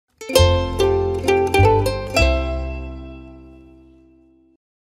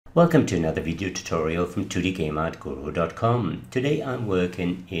Welcome to another video tutorial from 2dgameartguru.com. Today I'm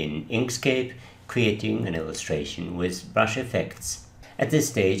working in Inkscape, creating an illustration with brush effects. At this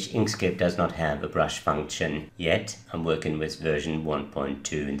stage, Inkscape does not have a brush function yet. I'm working with version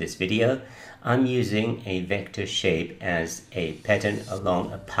 1.2 in this video. I'm using a vector shape as a pattern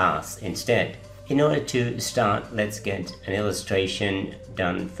along a path instead. In order to start, let's get an illustration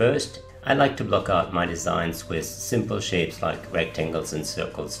done first. I like to block out my designs with simple shapes like rectangles and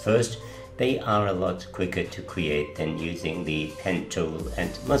circles first. They are a lot quicker to create than using the pen tool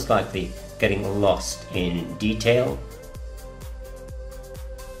and most likely getting lost in detail.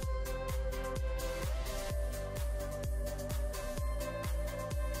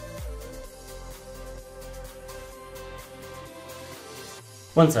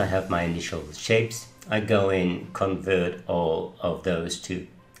 Once I have my initial shapes, I go in, convert all of those to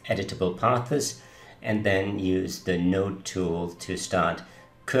editable paths, and then use the node tool to start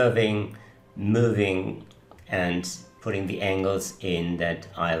curving, moving, and putting the angles in that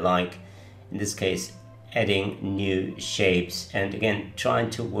I like. In this case, adding new shapes, and again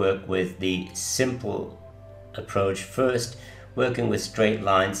trying to work with the simple approach first, working with straight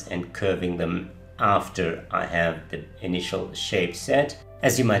lines and curving them after I have the initial shape set.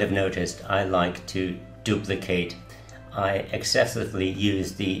 As you might have noticed, I like to duplicate. I excessively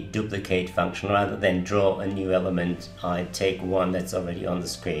use the duplicate function. Rather than draw a new element, I take one that's already on the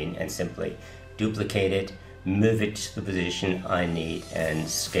screen and simply duplicate it, move it to the position I need, and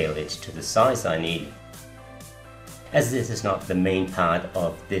scale it to the size I need. As this is not the main part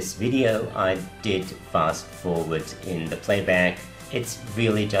of this video, I did fast forward in the playback. It's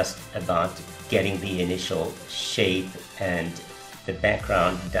really just about getting the initial shape and the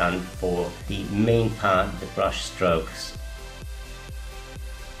background done for the main part, the brush strokes.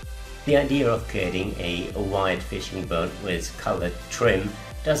 The idea of creating a wide fishing boat with colored trim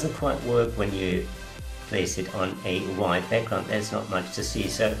doesn't quite work when you place it on a wide background. There's not much to see,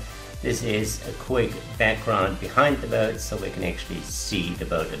 so this is a quick background behind the boat so we can actually see the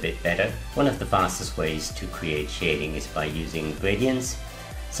boat a bit better. One of the fastest ways to create shading is by using gradients.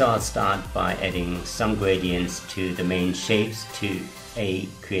 So I'll start by adding some gradients to the main shapes to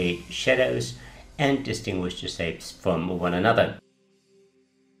create shadows and distinguish the shapes from one another.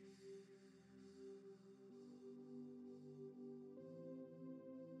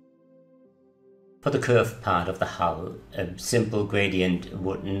 For the curved part of the hull, a simple gradient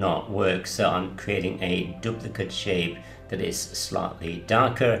would not work, so I'm creating a duplicate shape that is slightly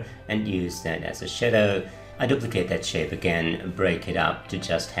darker and use that as a shadow. I duplicate that shape again, break it up to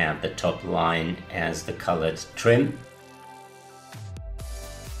just have the top line as the colored trim.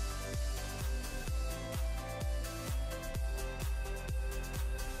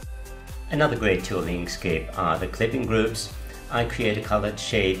 Another great tool in Inkscape are the clipping groups. I create a colored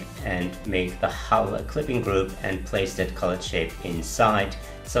shape and make the hull a clipping group and place that colored shape inside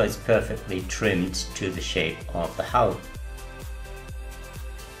so it's perfectly trimmed to the shape of the hull.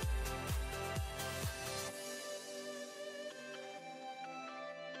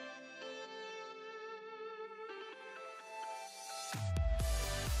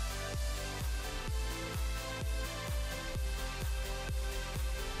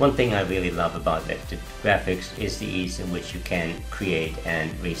 One thing I really love about vector graphics is the ease in which you can create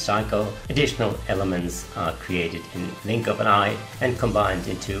and recycle. Additional elements are created in the blink of an eye and combined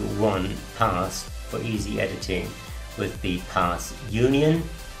into one path for easy editing with the path union.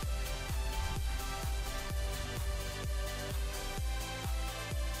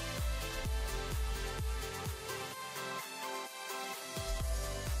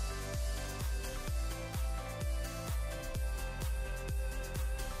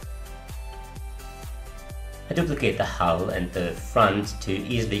 I duplicate the hull and the front to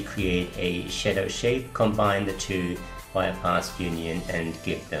easily create a shadow shape, combine the two via path union and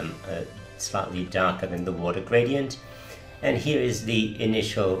give them a slightly darker than the water gradient. And here is the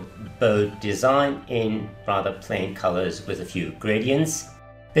initial boat design in rather plain colors with a few gradients.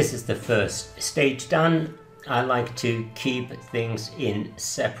 This is the first stage done. I like to keep things in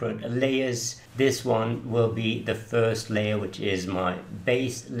separate layers. This one will be the first layer, which is my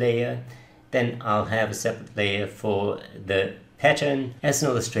base layer. Then I'll have a separate layer for the pattern. As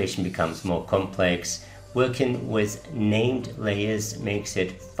an illustration becomes more complex, working with named layers makes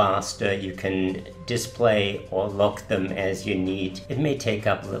it faster. You can display or lock them as you need. It may take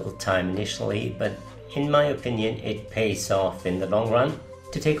up a little time initially, but in my opinion, it pays off in the long run.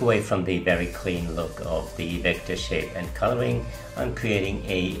 To take away from the very clean look of the vector shape and coloring, I'm creating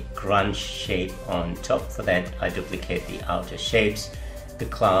a grunge shape on top. For that, I duplicate the outer shapes, the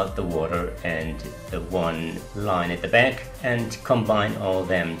cloud, the water, and the one line at the back, and combine all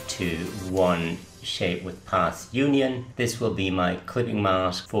them to one shape with path union. This will be my clipping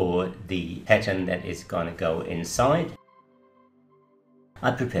mask for the pattern that is going to go inside.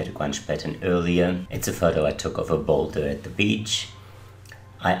 I prepared a grunge pattern earlier. It's a photo I took of a boulder at the beach.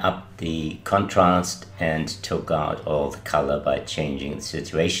 I upped the contrast and took out all the color by changing the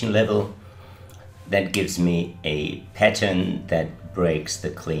saturation level. That gives me a pattern that breaks the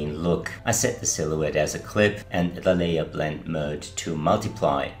clean look. I set the silhouette as a clip and the layer blend mode to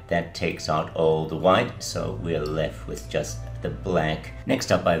multiply. That takes out all the white, so we're left with just the black.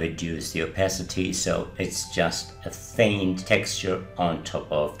 Next up, I reduce the opacity so it's just a faint texture on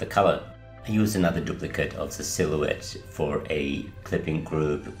top of the color. I use another duplicate of the silhouette for a clipping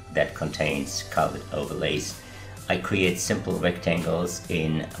group that contains colored overlays. I create simple rectangles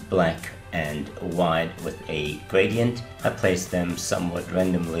in black and white with a gradient. I place them somewhat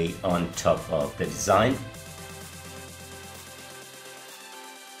randomly on top of the design.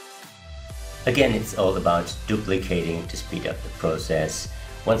 Again, it's all about duplicating to speed up the process.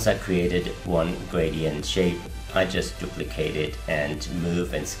 Once I created one gradient shape, I just duplicate it and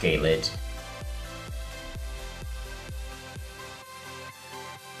move and scale it.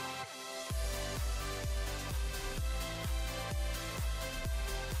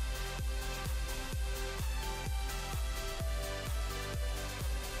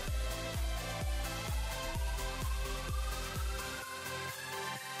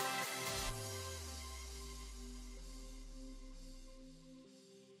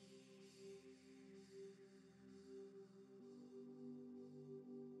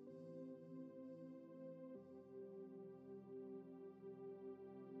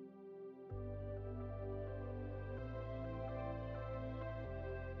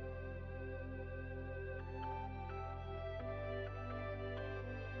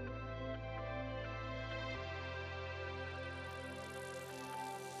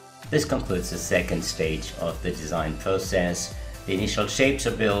 This concludes the second stage of the design process. The initial shapes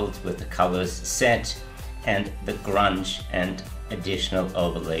are built with the colors set and the grunge and additional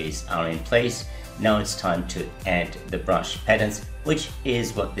overlays are in place. Now it's time to add the brush patterns, which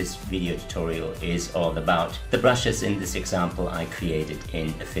is what this video tutorial is all about. The brushes in this example I created in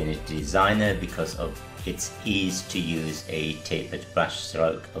Affinity Designer because of its ease to use a tapered brush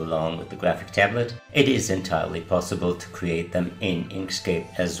stroke along with the graphic tablet. It is entirely possible to create them in Inkscape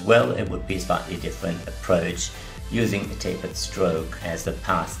as well. It would be a slightly different approach using a tapered stroke as the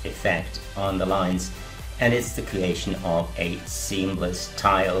path effect on the lines. And it's the creation of a seamless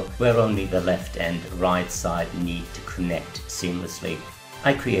tile where only the left and right side need to connect seamlessly.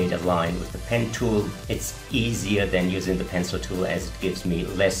 I create a line with the pen tool. It's easier than using the pencil tool as it gives me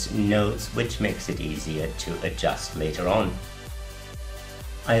less nodes, which makes it easier to adjust later on.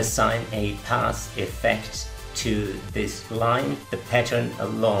 I assign a path effect to this line, the pattern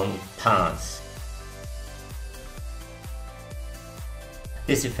along path.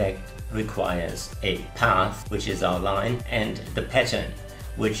 This effect requires a path, which is our line, and the pattern,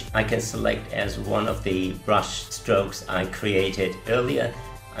 which I can select as one of the brush strokes I created earlier,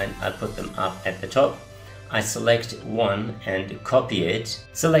 and I put them up at the top. I select one and copy it,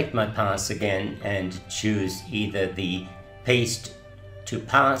 select my paths again and choose either the paste to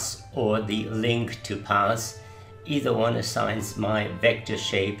path or the link to path. Either one assigns my vector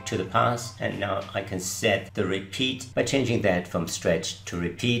shape to the path, and now I can set the repeat by changing that from stretch to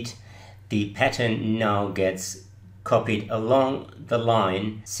repeat. The pattern now gets copied along the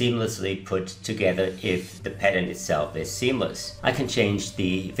line, seamlessly put together if the pattern itself is seamless. I can change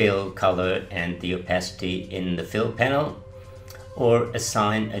the fill color and the opacity in the fill panel, or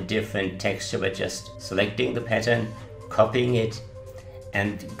assign a different texture by just selecting the pattern, copying it,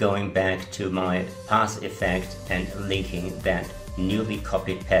 and going back to my path effect and linking that newly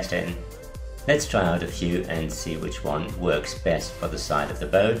copied pattern. Let's try out a few and see which one works best for the side of the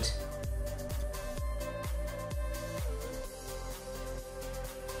boat.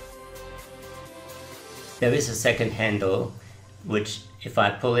 There is a second handle, which if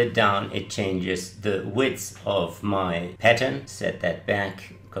I pull it down, it changes the width of my pattern. Set that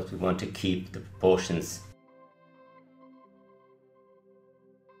back because we want to keep the proportions.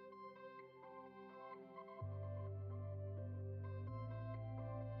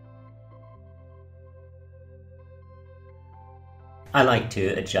 I like to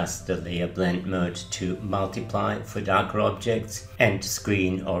adjust the layer blend mode to multiply for darker objects and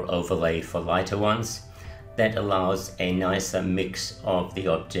screen or overlay for lighter ones. That allows a nicer mix of the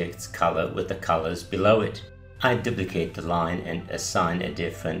object's color with the colors below it. I duplicate the line and assign a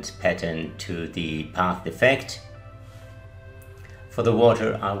different pattern to the path effect. For the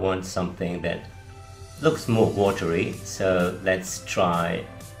water, I want something that looks more watery, so let's try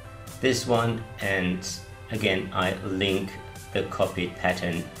this one, and again I link the copied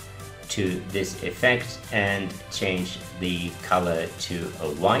pattern to this effect and change the color to a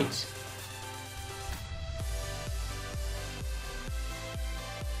white.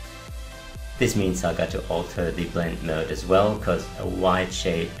 This means I got to alter the blend mode as well, because a white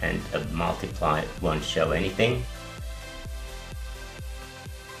shape and a multiply won't show anything.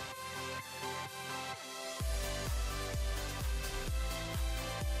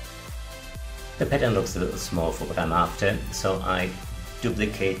 The pattern looks a little small for what I'm after, so I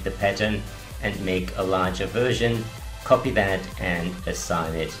duplicate the pattern and make a larger version, copy that and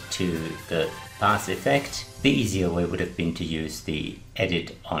assign it to the pass effect. The easier way would have been to use the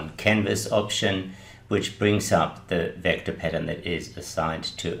edit on canvas option, which brings up the vector pattern that is assigned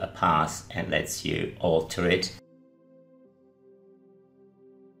to a pass and lets you alter it.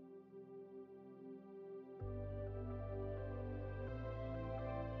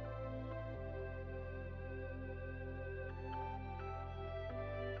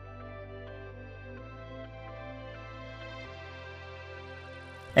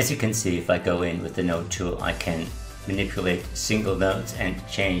 As you can see, if I go in with the node tool, I can manipulate single nodes and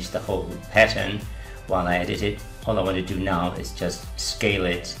change the whole pattern while I edit it. All I want to do now is just scale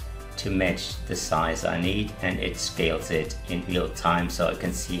it to match the size I need, and it scales it in real time so I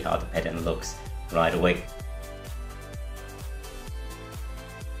can see how the pattern looks right away.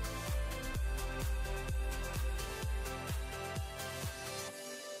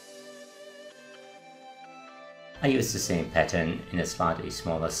 I use the same pattern in a slightly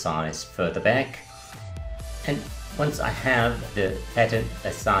smaller size further back, and once I have the pattern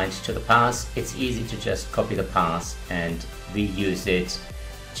assigned to the pass, it's easy to just copy the pass and reuse it,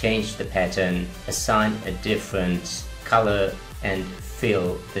 change the pattern, assign a different color and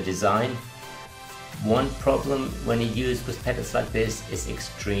fill the design. One problem when you use with patterns like this is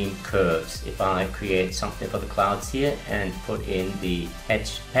extreme curves. If I create something for the clouds here and put in the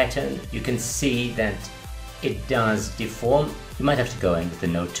edge pattern, you can see that it does deform. You might have to go in with the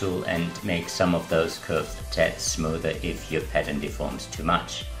node tool and make some of those curves a tad smoother if your pattern deforms too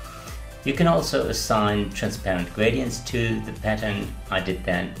much. You can also assign transparent gradients to the pattern. I did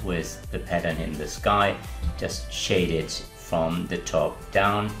that with the pattern in the sky, just shade it from the top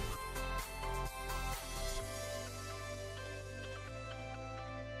down.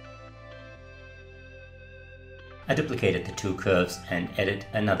 I duplicated the two curves and added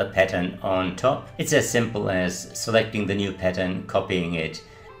another pattern on top. It's as simple as selecting the new pattern, copying it,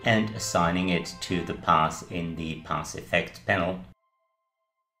 and assigning it to the pass in the Pass Effect panel.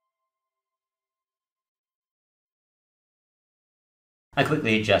 I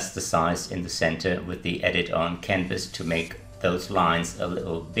quickly adjust the size in the center with the Edit on Canvas to make those lines a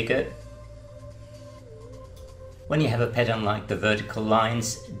little bigger. When you have a pattern like the vertical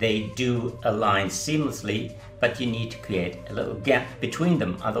lines, they do align seamlessly, but you need to create a little gap between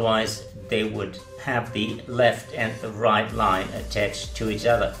them, otherwise they would have the left and the right line attached to each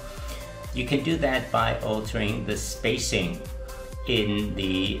other. You can do that by altering the spacing in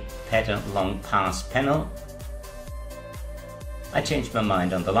the pattern long pass panel. I changed my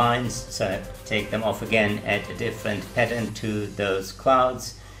mind on the lines, so I take them off again, add a different pattern to those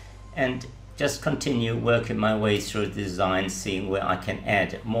clouds, and just continue working my way through the design, seeing where I can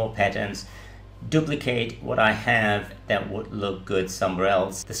add more patterns, duplicate what I have that would look good somewhere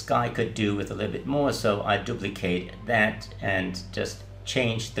else. The sky could do with a little bit more, so I duplicate that and just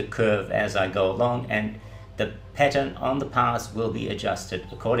change the curve as I go along, and the pattern on the pass will be adjusted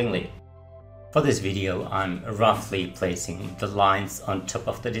accordingly. For this video, I'm roughly placing the lines on top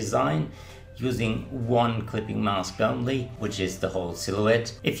of the design using one clipping mask only, which is the whole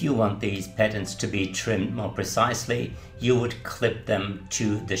silhouette. If you want these patterns to be trimmed more precisely, you would clip them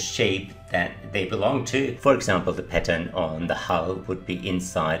to the shape that they belong to. For example, the pattern on the hull would be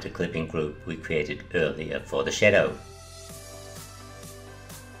inside the clipping group we created earlier for the shadow.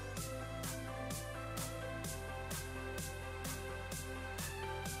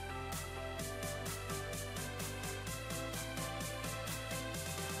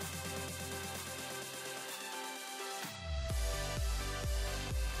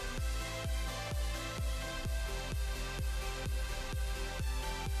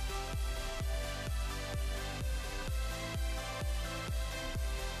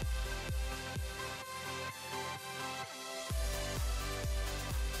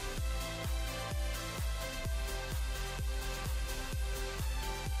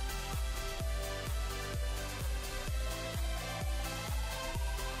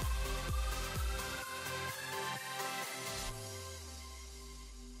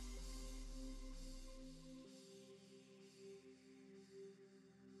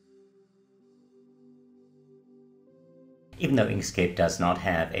 Even though Inkscape does not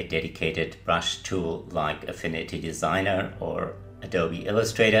have a dedicated brush tool like Affinity Designer or Adobe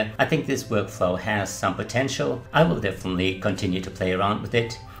Illustrator, I think this workflow has some potential. I will definitely continue to play around with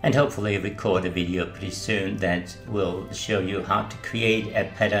it and hopefully record a video pretty soon that will show you how to create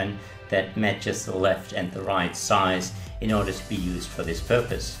a pattern that matches the left and the right size in order to be used for this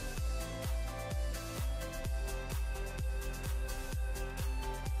purpose.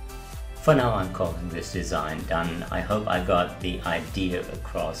 For now, I'm calling this design done. I hope I got the idea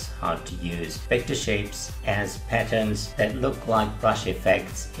across how to use vector shapes as patterns that look like brush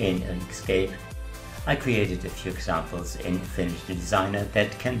effects in Inkscape. I created a few examples in Affinity Designer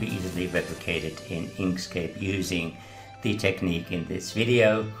that can be easily replicated in Inkscape using the technique in this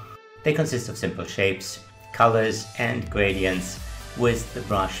video. They consist of simple shapes, colors and gradients with the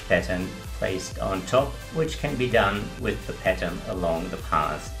brush pattern placed on top, which can be done with the pattern along the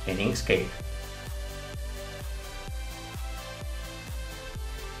path in Inkscape.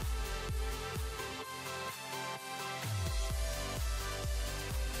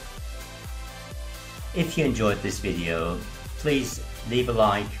 If you enjoyed this video, please leave a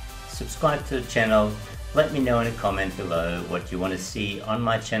like, subscribe to the channel, let me know in a comment below what you want to see on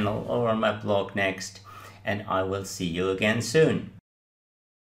my channel or on my blog next, and I will see you again soon.